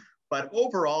 So, but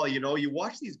overall, you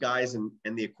watch these guys and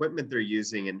the equipment they're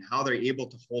using and how they're able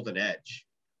to hold an edge,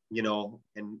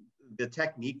 and the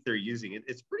technique they're using.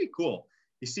 It's pretty cool.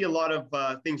 You see a lot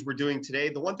of things we're doing today.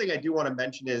 The one thing I do want to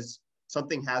mention is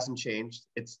something hasn't changed.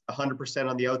 It's 100%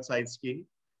 on the outside ski.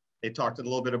 They talked a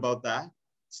little bit about that.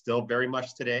 Still very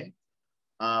much today.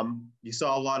 You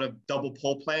saw a lot of double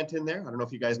pole plant in there. I don't know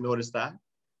if you guys noticed that.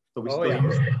 So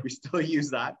we still use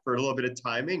that for a little bit of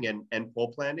timing and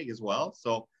pole planting as well.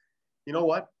 So you know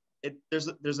what? There's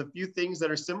a few things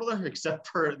that are similar, except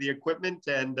for the equipment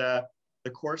and the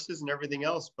courses and everything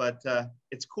else. But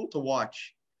it's cool to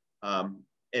watch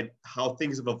and how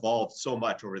things have evolved so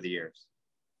much over the years.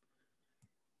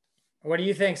 What do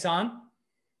you think, Son?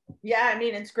 Yeah, I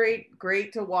mean, it's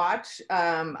great to watch.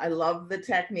 I love the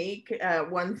technique.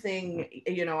 One thing,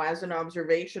 you know, as an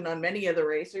observation on many of the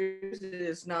racers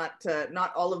is not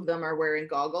all of them are wearing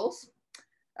goggles.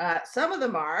 Some of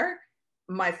them are.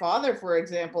 My father, for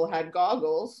example, had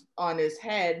goggles on his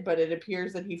head, but it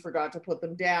appears that he forgot to put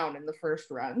them down in the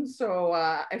first run. So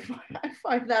I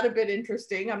find that a bit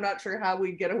interesting. I'm not sure how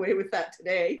we'd get away with that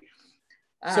today.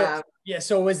 So yeah,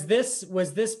 so was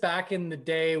this back in the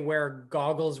day where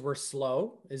goggles were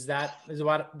slow? Is that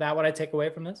what I take away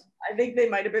from this? I think they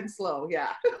might have been slow,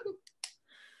 yeah.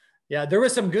 Yeah, there were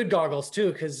some good goggles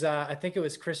too, because I think it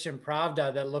was Christian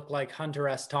Pravda that looked like Hunter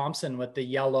S. Thompson with the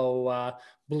yellow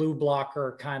blue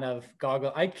blocker kind of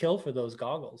goggle. I'd kill for those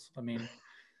goggles. I mean,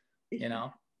 you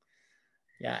know.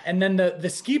 Yeah, and then the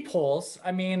ski poles.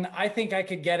 I mean, I think I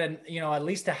could get at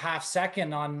least a half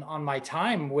second on my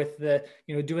time with the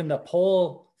doing the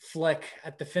pole flick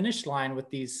at the finish line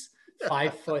with these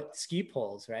 5-foot ski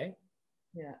poles, right?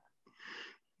 Yeah,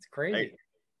 it's crazy.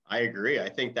 I agree. I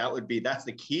think that's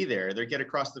the key there. They get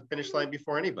across the finish line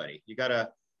before anybody. You got an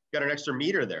extra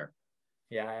meter there.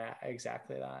 Yeah,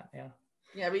 exactly that. Yeah.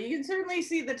 Yeah, but you can certainly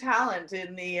see the talent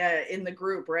in the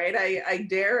group, right? I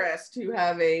dare us to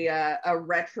have a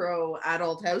retro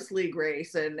adult house league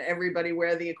race and everybody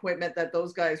wear the equipment that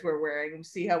those guys were wearing and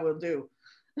see how we'll do.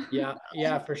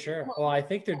 Yeah, for sure. Well, I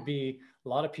think there'd be a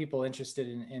lot of people interested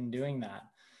in doing that,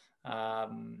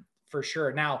 for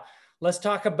sure. Now, let's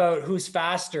talk about who's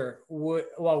faster.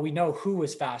 Well, we know who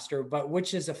was faster, but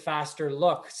which is a faster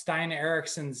look? Stein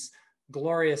Eriksson's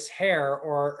glorious hair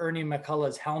or Ernie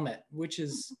McCullough's helmet? Which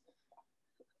is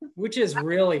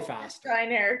really faster?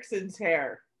 Stein Eriksson's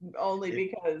hair, only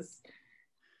because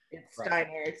it's Stein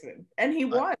Eriksson. And he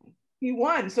won. He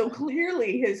won. So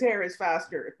clearly his hair is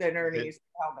faster than Ernie's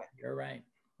helmet. You're right.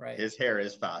 Right. His hair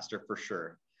is faster for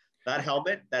sure. That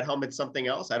helmet's something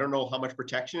else. I don't know how much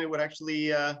protection it would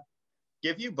actually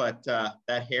give you, but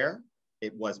that hair,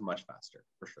 it was much faster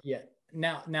for sure. Yeah.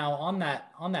 Now on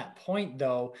that point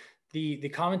though, the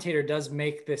commentator does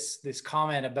make this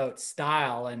comment about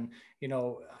style, and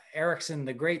Eriksson,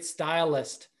 the great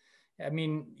stylist. I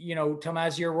mean,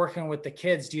 Tomas, you're working with the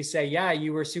kids. Do you say, yeah,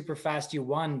 you were super fast, you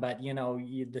won, but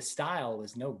the style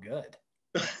was no good?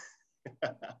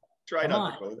 Try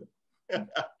not to go there.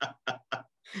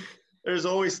 There's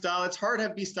always style. It's hard to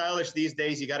be stylish these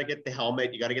days. You got to get the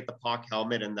helmet. You got to get the POC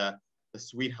helmet and the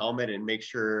sweet helmet and make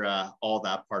sure all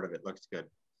that part of it looks good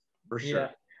for sure.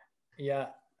 Yeah.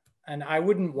 And I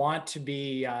wouldn't want to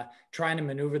be trying to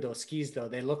maneuver those skis though.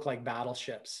 They look like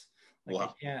battleships. I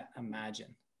can't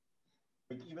imagine.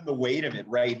 Even the weight of it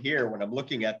right here, when I'm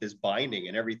looking at this binding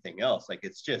and everything else, like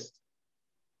it's just,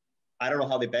 I don't know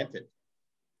how they bent it.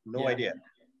 No idea.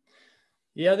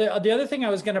 Yeah, the other thing I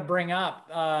was going to bring up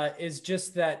is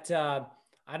just that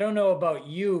I don't know about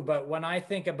you, but when I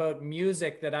think about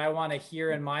music that I want to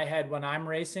hear in my head when I'm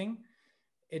racing,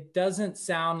 it doesn't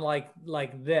sound like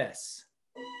this.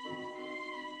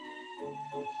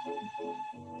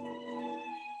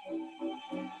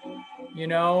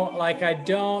 Like I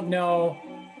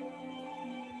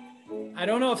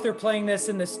don't know if they're playing this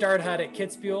in the start hut at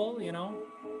Kitzbühel,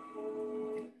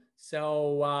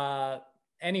 So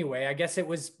anyway, I guess it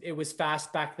was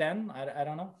fast back then. I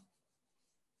don't know.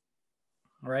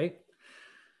 Right?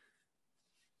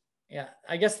 Yeah.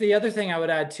 I guess the other thing I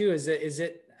would add too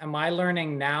am I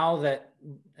learning now that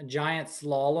Giant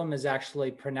Slalom is actually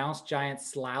pronounced Giant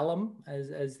Slalom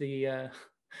as the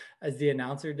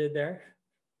announcer did there?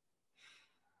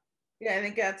 Yeah, I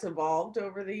think that's evolved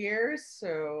over the years.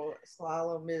 So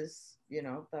slalom is,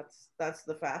 that's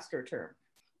the faster term.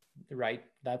 Right.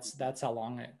 That's how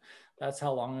long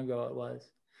ago it was.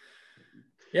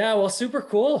 Yeah. Well, super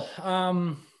cool.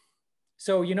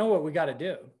 So you know what we got to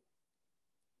do?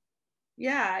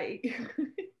 Yeah.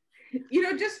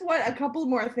 Just a couple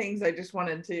more things I just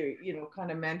wanted to,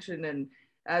 kind of mention and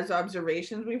as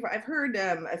observations. I've heard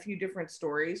a few different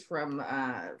stories from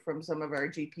some of our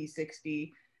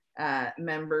GP60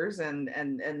 members and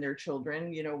their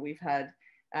children. We've had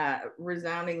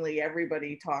resoundingly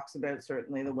everybody talks about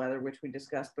certainly the weather, which we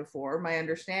discussed before. My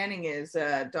understanding is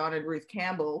Don and Ruth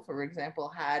Campbell, for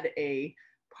example, had a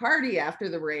party after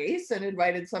the race and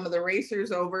invited some of the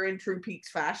racers over in true Peaks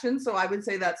fashion. So I would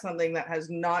say that's something that has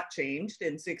not changed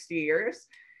in 60 years.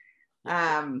 We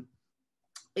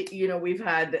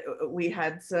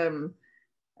had some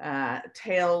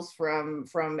tales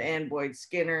from Ann Boyd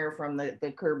Skinner, from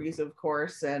the Kirbys, of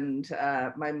course, and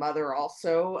my mother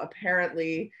also.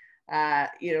 Apparently,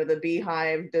 the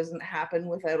Beehive doesn't happen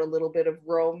without a little bit of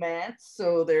romance.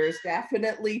 So there's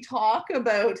definitely talk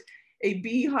about a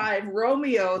Beehive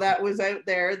Romeo that was out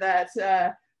there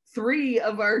that 3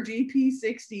 of our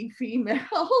GP60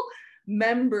 female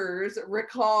members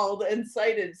recalled and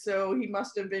cited. So he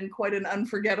must have been quite an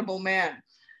unforgettable man.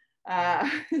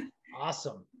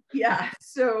 Awesome. Yeah,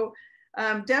 so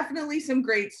definitely some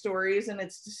great stories, and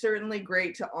it's certainly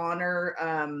great to honor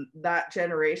that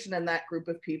generation and that group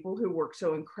of people who worked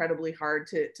so incredibly hard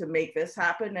to make this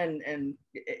happen, and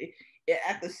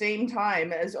at the same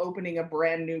time as opening a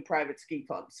brand new private ski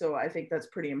club. So I think that's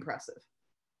pretty impressive.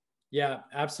 Yeah,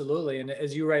 absolutely. And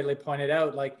as you rightly pointed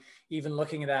out, like even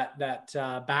looking at that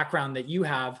background that you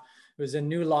have, it was a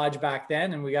new lodge back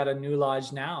then, and we got a new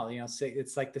lodge now.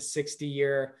 It's like the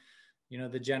 60-year,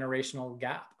 the generational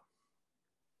gap.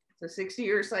 It's a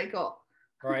 60-year cycle.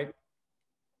 Right.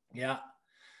 Yeah.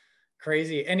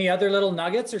 Crazy. Any other little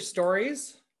nuggets or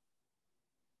stories?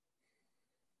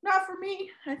 Not for me.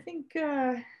 I think,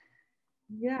 I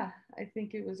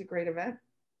think it was a great event.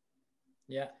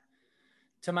 Yeah.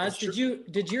 Tomas,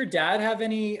 did your dad have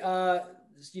any,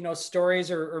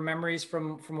 stories or memories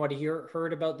from what he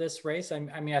heard about this race? I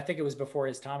mean, I think it was before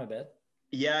his time a bit.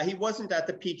 Yeah, he wasn't at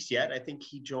the peaks yet. I think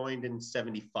he joined in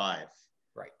 75.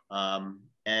 Right.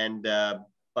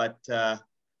 But the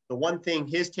one thing,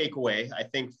 his takeaway, I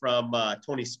think, from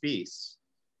Tony Spies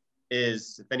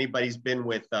is, if anybody's been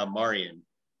with Marian,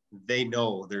 they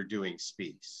know they're doing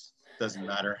Spies. Doesn't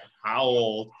matter how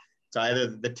old. It's either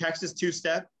the Texas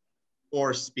two-step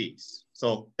or Spies.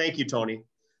 So thank you, Tony.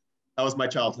 That was my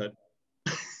childhood.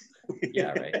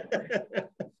 Yeah, right.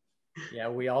 Yeah,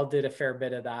 we all did a fair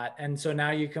bit of that. And so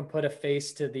now you can put a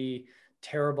face to the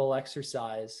terrible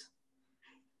exercise.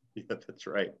 Yeah, that's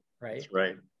right. Right. That's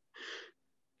right.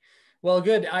 Well,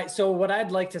 good. So what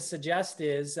I'd like to suggest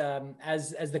is,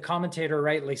 as the commentator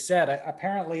rightly said,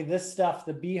 apparently this stuff,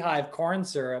 the Beehive corn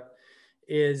syrup,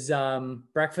 is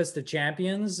breakfast of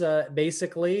champions,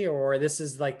 basically, or this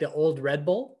is like the old Red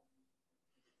Bull.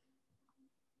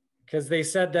 Because they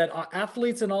said that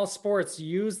athletes in all sports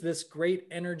use this great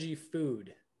energy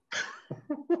food.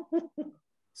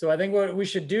 So I think what we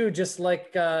should do, just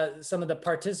like some of the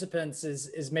participants,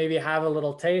 is maybe have a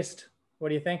little taste. What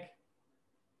do you think?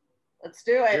 Let's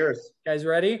do it. Cheers. Guys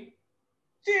ready?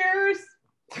 Cheers.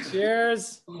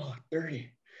 Cheers. Oh,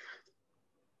 dirty.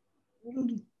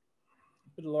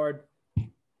 Good Lord.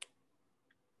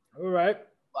 All right.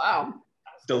 Wow.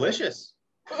 Delicious.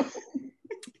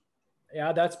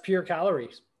 Yeah, that's pure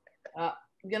calories. I'm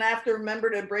gonna have to remember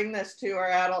to bring this to our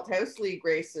adult house league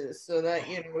races so that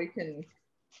we can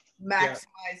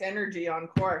maximize energy on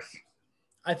course.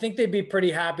 I think they'd be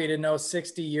pretty happy to know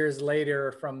 60 years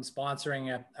later, from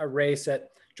sponsoring a race at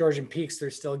Georgian Peaks, they're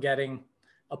still getting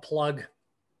a plug.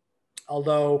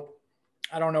 Although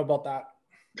I don't know about that.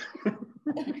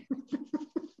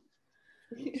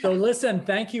 So listen,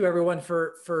 thank you everyone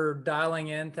for dialing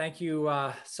in. Thank you,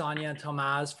 Sonia and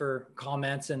Tomas, for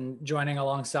comments and joining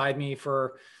alongside me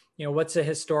for, what's a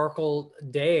historical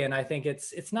day. And I think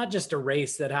it's not just a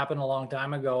race that happened a long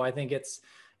time ago. I think it's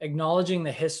acknowledging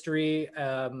the history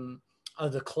of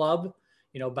the club,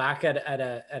 back at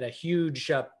a huge,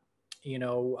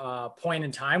 point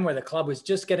in time where the club was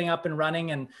just getting up and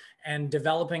running and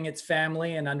developing its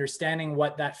family and understanding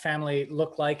what that family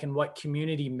looked like and what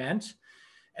community meant.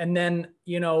 And then,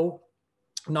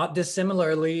 not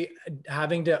dissimilarly,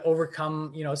 having to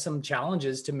overcome, some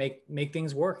challenges to make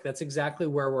things work. That's exactly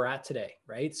where we're at today,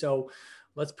 right? So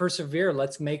let's persevere.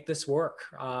 Let's make this work.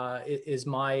 Is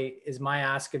my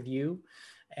ask of you.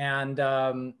 And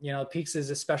Peaks is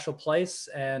a special place,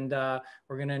 and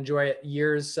we're going to enjoy it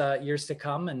years to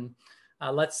come. And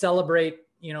let's celebrate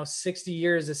 60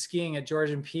 years of skiing at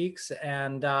Georgian Peaks,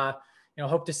 and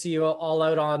hope to see you all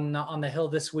out on the hill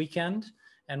this weekend.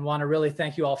 And want to really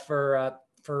thank you all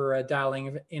for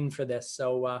dialing in for this.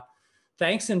 So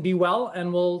thanks, and be well,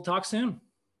 and we'll talk soon.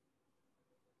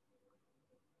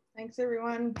 Thanks,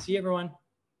 everyone. See you, everyone.